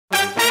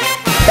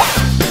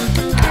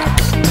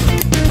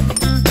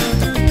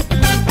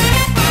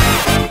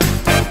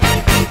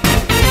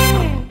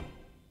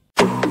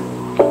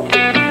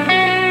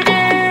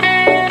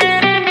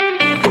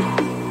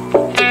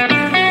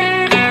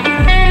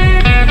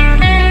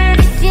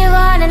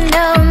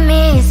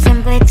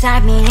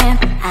type me in.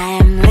 I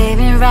am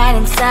living right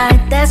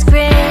inside the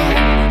script.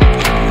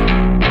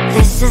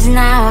 This is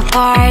now a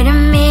part of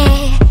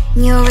me,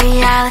 new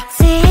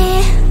reality.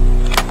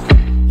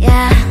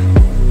 Yeah.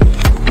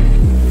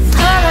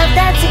 All of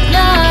that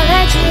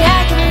technology I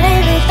can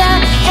live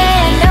without.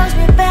 It knows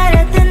me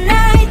better than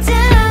I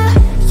do.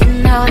 You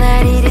know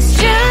that it is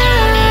true.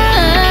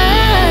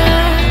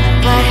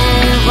 But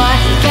hey, what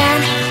can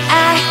I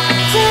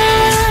do?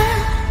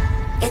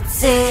 It's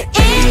the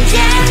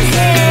engines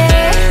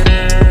here,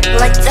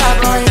 like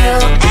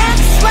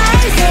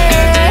WXYZ.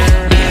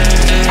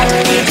 I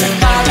live to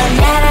follow,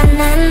 na na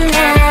na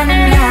na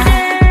na.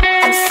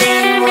 I'm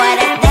saying what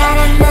I na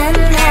na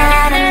na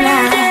na na.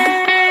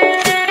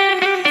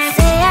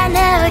 Say I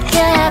never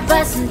care,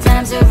 but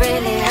sometimes it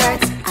really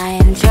hurts. I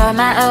enjoy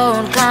my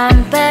own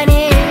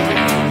company.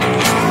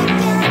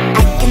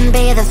 I can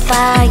be the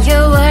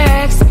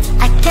fireworks,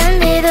 I can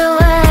be the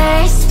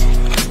worst.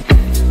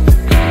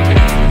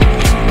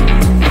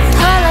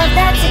 All of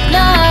that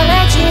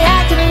technology I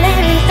can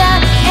live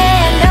without.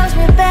 It knows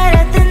me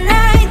better than I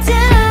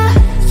do.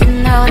 You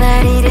know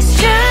that it is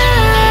true.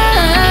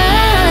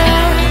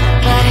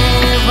 But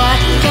hey, what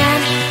can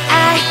I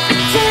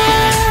do?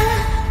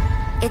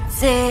 It's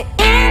the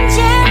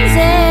engines,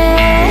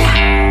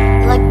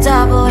 like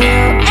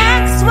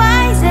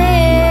WXYZ.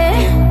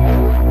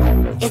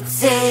 It's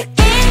the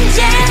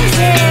engines,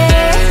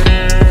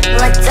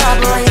 like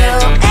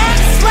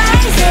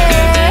WXYZ.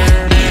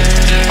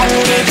 I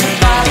live to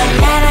follow,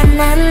 na na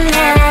na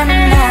na na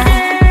na.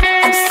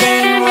 I'm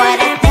saying what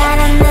I na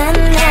na na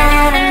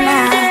na na.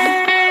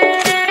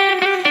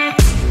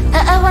 I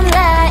won't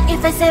lie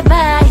if I say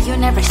bye, you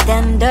never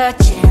stand a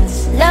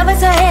chance. Love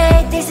is or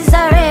hate, this is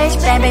our age,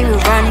 baby, we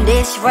run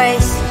this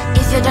race.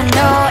 If you don't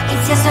know,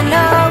 it's yes or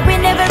no, we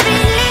never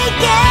really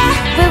get.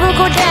 We will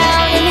go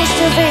down in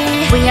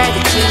history, we are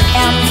the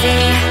GMZ.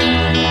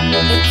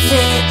 It's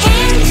the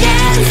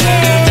engines,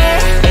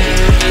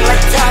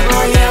 like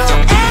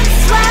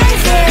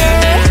WXYZ.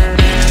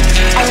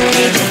 I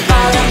live to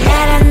follow, na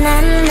na na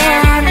na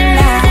na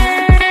na.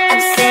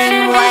 I'm saying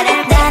what I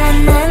na na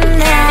na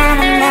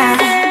na na.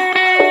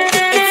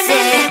 It's the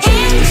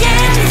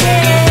engines,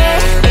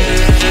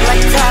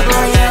 like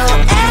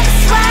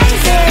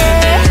WXYZ.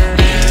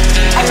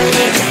 I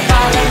live to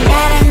follow,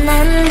 na na na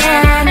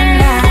na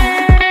na.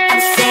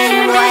 I'm saying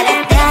what I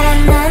na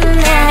na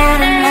na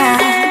na na.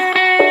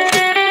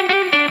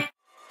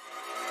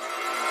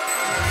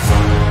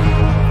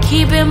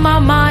 Keeping my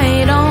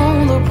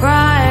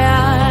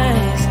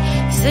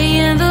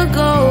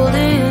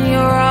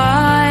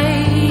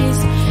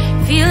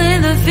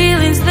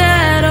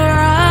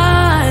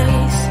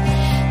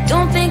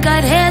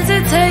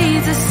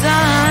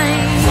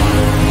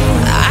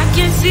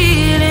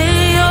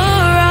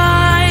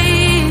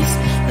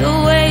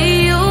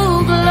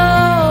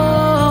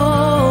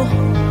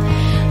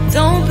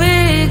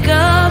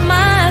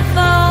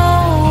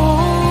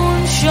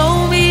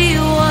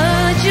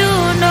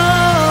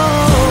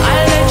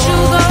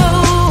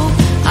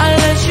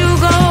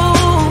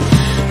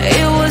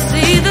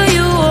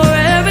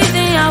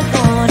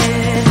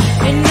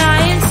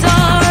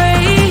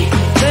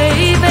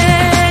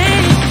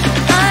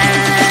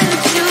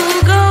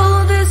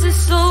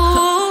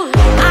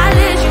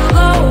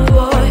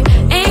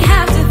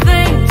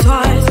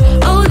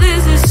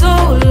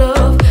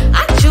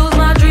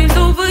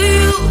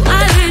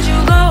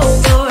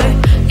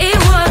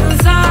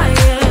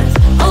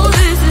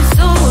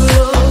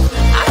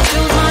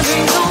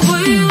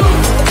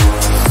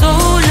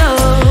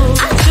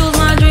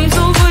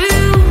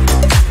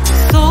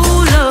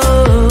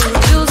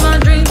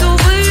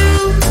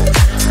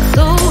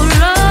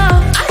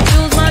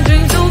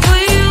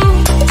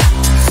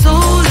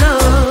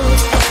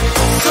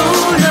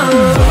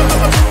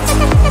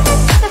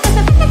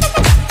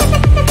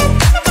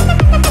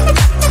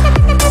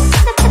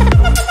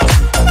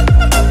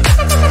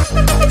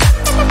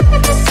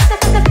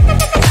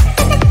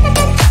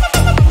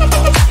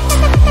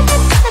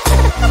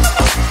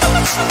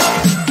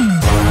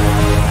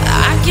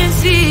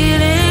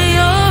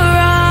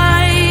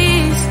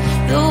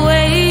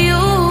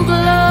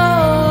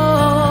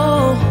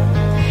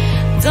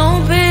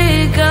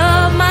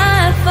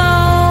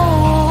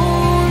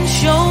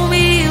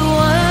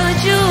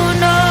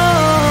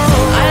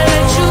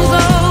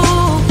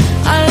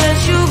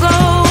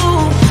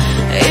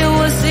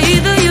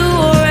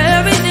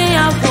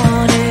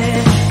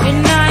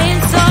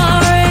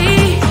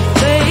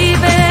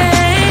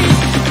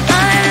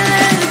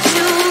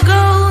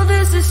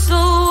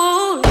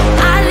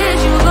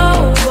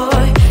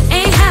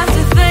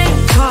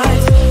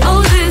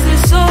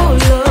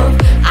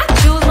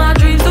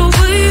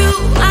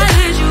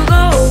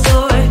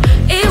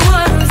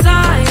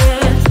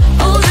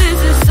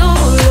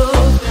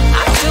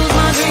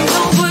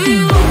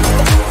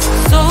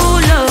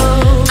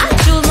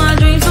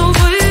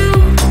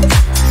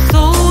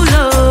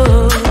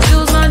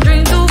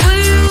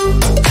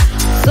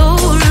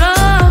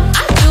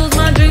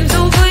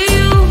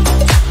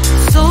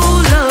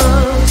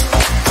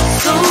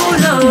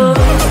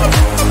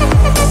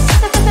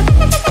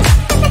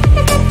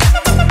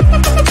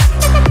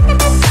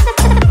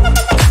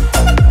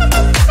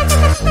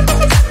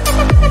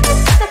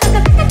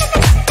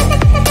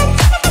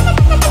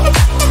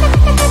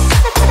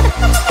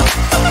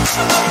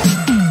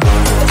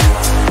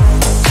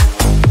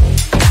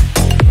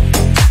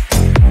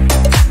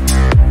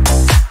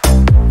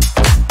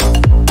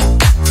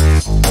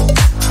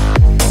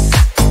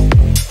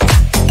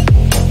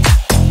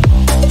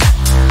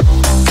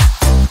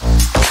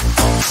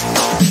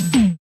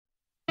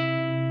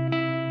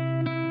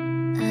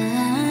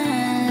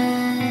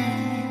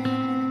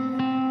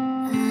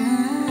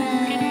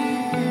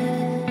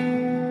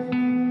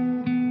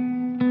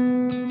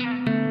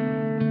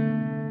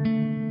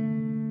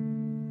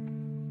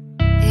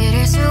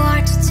it's so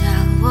hard to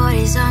tell what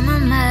is on my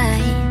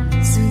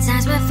mind.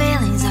 Sometimes my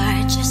feelings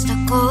are just a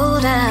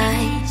cold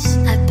ice.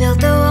 I built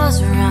the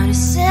walls around you,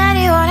 said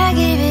you wanna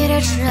give it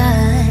a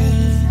try.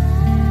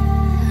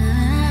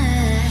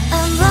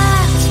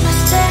 Unlocked my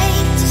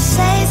state to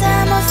say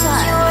I'm a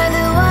fly. You are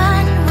the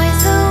one with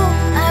whom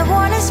I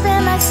wanna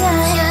spend my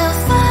time. You're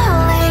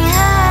falling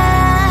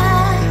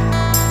high.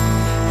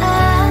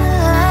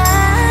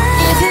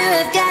 If you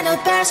have got no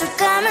password,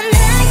 come and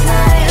hack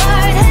my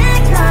heart,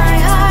 hack my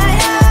heart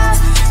up.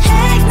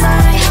 Hack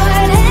my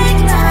heart, hack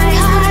my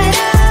heart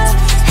up.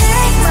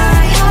 Hack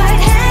my heart,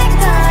 hack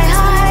my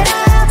heart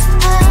up.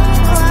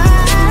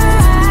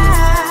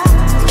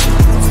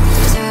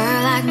 You're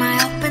like my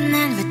open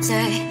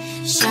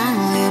invitation.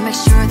 Will you make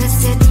sure that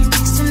sitting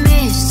next to me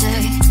is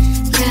safe?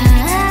 Can't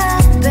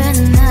open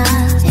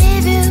up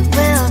if you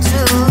will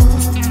too.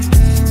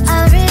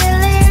 I'll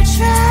really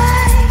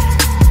try.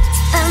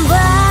 And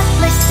block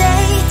my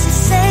state to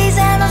say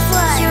I'm a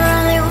fly. You're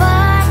only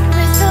one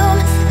with whom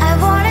I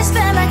wanna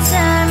spend my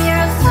time.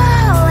 You're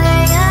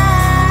falling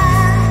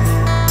high.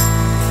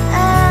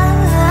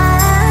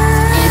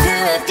 If you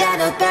have got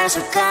no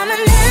password, come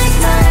and hack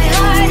my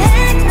heart,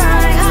 hack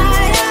my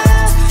heart up.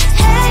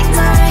 Hack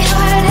my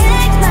heart,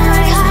 hack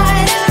my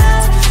heart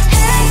up.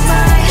 Hack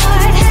my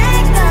heart,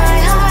 hack my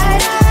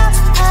heart up.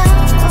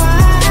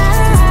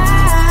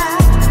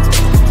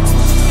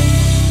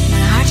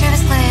 My heart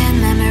travels playing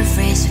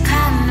memories are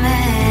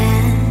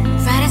coming.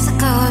 Friday's a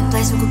good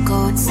place we could go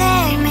and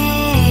take me.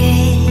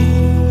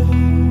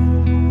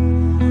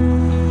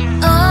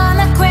 On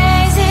a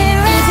crazy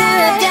ride. If you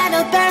have got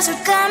no password,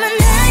 come and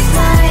hack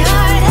my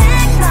heart,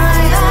 hack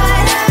my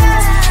heart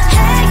up.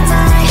 Hack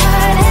my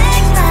heart,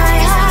 hack my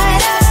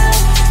heart up.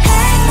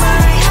 Hack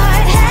my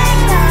heart, hack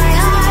my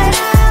heart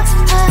up.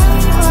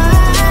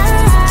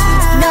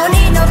 No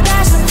need no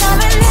password,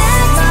 come and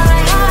hack my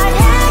heart,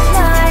 hack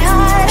my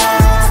heart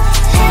up.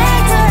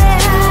 Hack my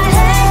heart,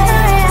 hack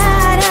my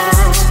heart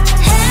up.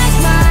 Hack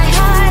my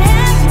heart,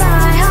 hack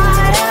my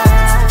heart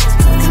up.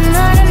 Come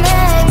on and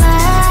make my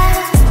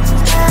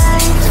heart.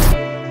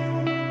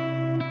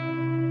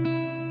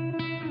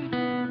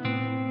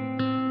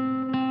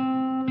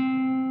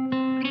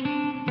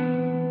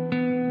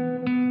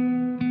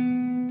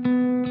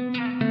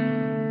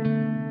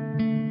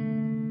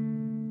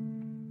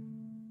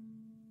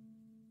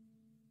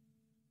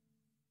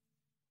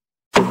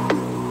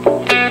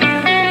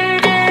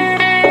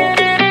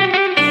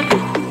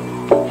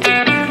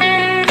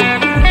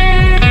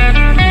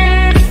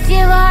 If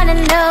you wanna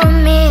know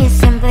me,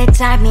 simply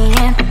type me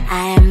in.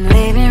 I am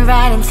living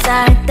right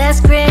inside the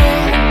screen.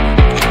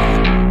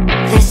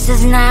 This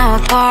is now a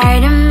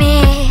part of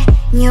me,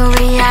 new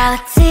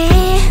reality.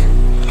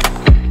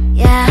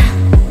 Yeah.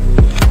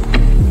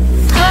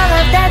 All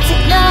of that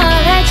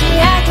technology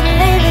I can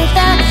live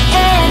without.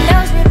 It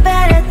knows me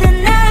better than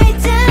I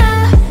do.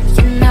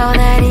 You know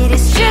that it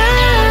is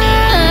true.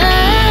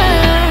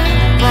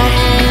 But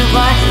hey,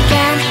 what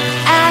can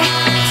I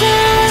do?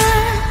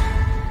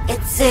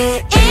 It's the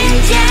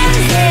engine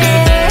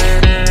here,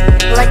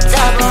 like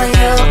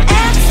WXYZ.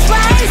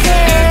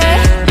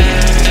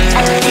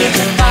 I need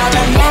to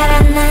follow na na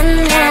na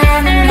na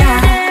na na.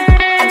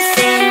 I'm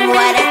saying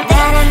what I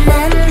na na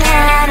na na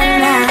na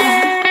na.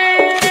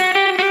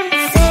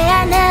 Say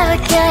I never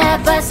care,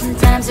 but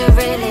sometimes it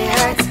really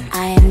hurts.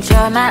 I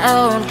enjoy my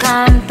own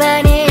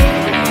company.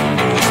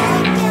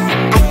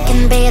 I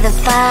can be the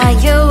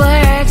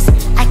fireworks,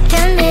 I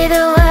can be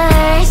the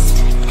worst.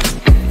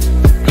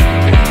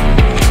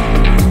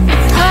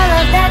 All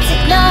of that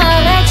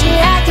technology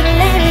I can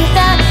live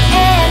without.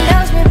 It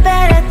knows me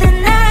better than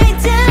I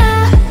do.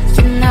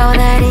 You know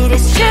that it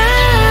is true.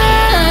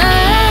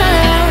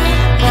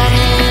 But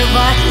hey,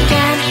 what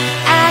can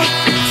I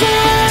do?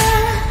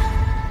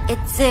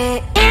 It's the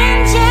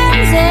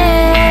engines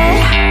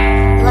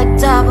like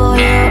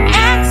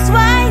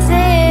WXYZ.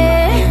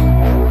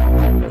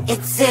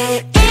 It's the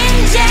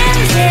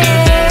engines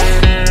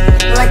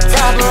like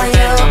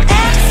WXYZ.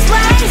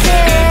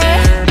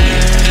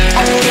 I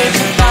live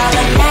to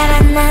follow na na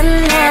na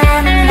na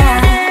na na.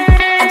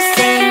 I'm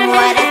saying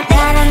what I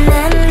na na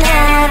na na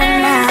na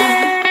na.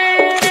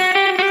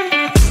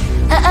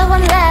 I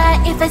won't lie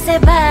if I say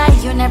bye,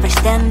 you never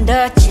stand a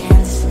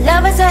chance.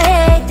 Love us or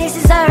hate, this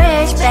is our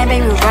age,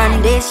 baby, we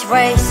run this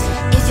race.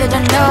 If you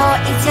don't know,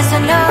 it's yes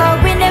or no,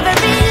 we never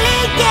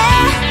really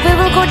get. We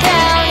will go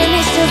down in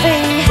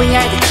history, we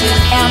are the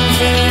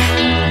TMZ.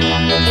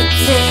 It's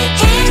the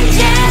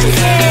engines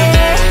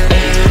here,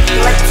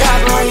 like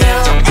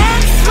WXYZ.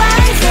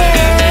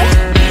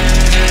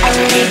 I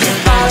need to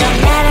follow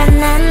na na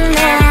na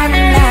na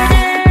na.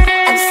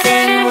 I'm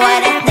saying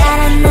what I na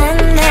na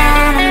na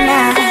na na.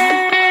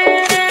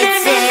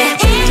 It's the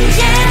engines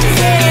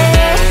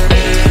here,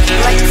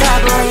 like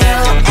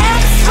WXYZ.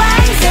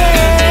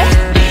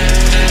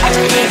 I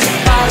need to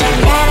follow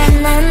na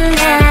na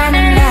na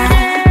na na.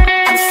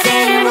 I'm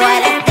saying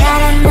what I na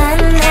na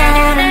na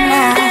na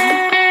na.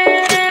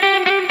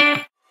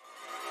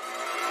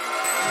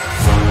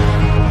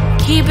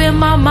 Keep in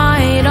mind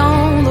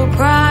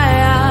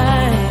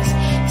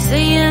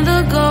and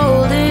the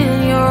gold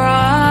in your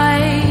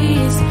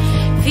eyes,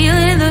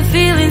 feeling the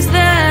feelings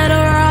that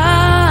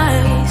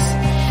arise.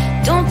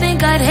 Don't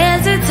think I'd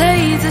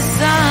hesitate to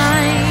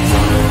sign.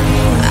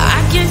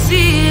 I can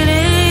see it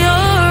in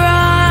your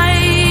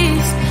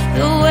eyes,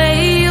 the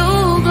way you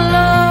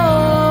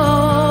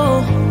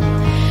glow.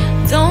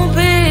 Don't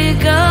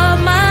pick up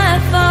my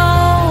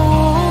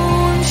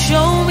phone,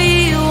 show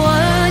me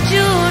what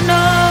you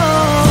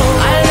know.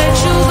 I let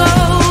you go,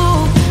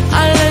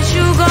 I let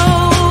you go.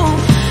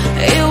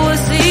 It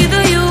was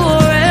either you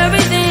or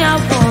everything I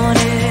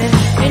wanted,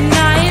 and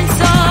I ain't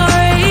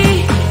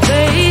sorry,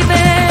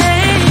 baby.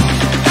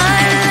 I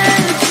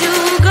let you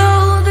go,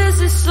 this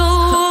is so.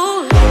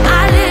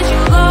 I let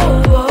you go,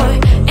 boy,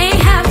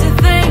 ain't have to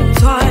think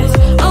twice.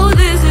 Oh,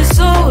 this is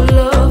so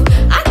love.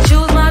 I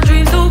chose my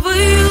dreams over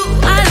you.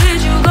 I let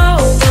you go,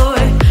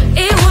 boy,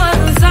 it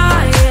wasn't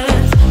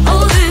science.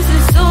 Oh, this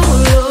is so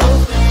love.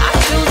 I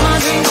chose my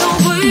dreams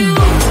over you.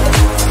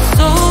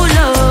 So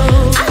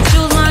love. I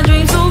chose my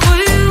dreams over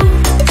you.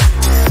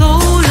 So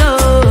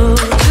love.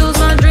 Chose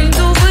my dreams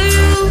over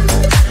you.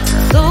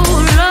 So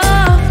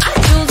love. I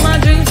chose my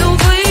dreams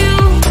over you.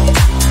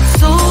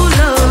 So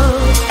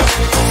love.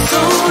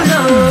 So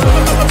love.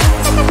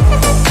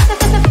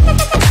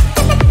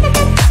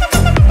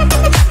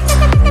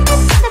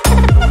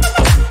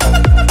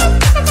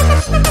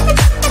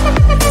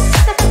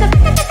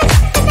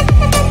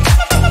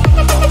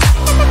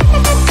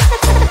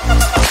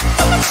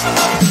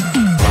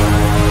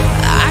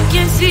 I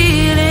can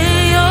see it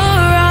in your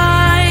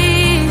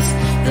eyes,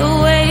 the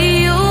way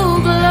you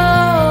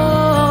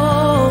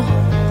glow.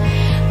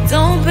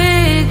 Don't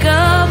pick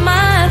up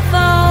my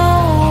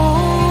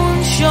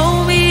phone, show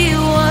me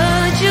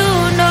what you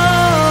know.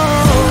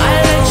 I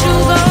let you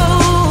go,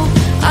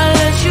 I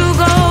let you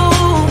go.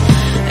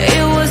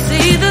 It was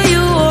either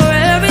you or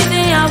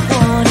everything I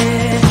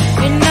wanted,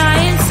 and I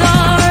ain't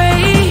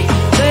sorry,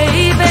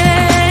 baby.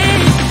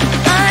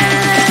 I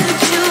let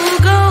you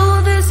go,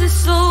 this is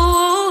so.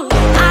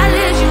 I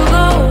let you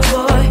go,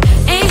 boy,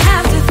 ain't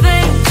have to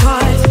think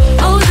twice.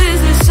 Oh,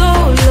 this is so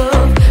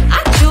love.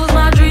 I chose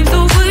my dreams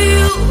over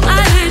you. I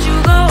let you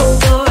go,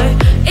 boy,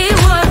 it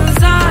wasn't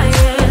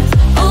science.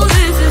 Oh,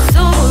 this is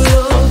so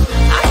love.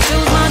 I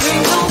chose my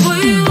dreams over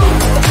you.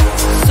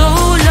 So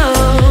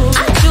love.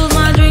 I chose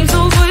my dreams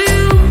over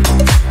you.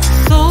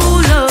 So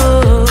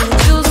love.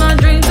 Chose my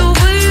dreams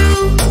over you.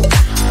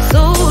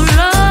 So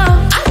love.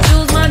 I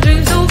chose my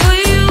dreams over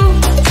you.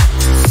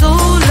 So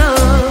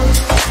love.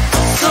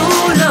 So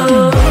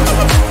love.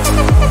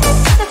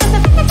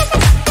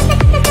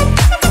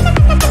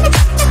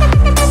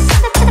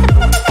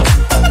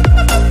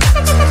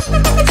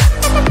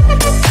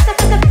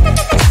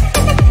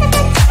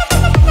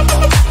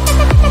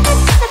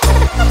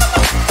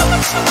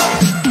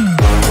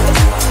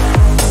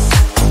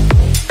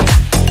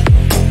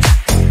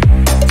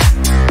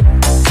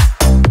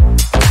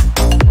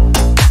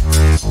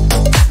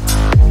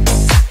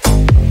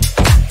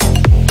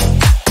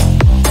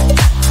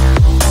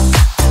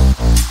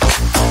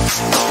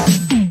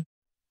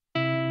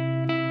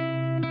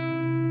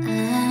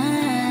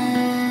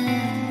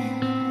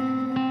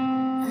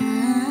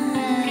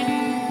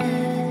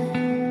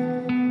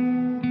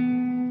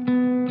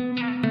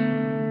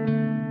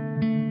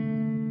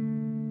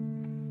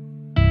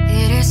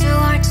 It is so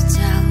hard to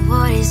tell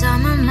what is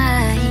on my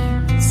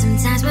mind.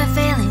 Sometimes my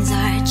feelings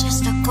are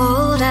just a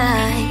cold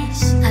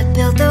ice. I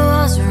built the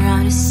walls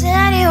around it,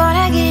 said you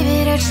wanna give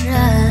it a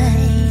try.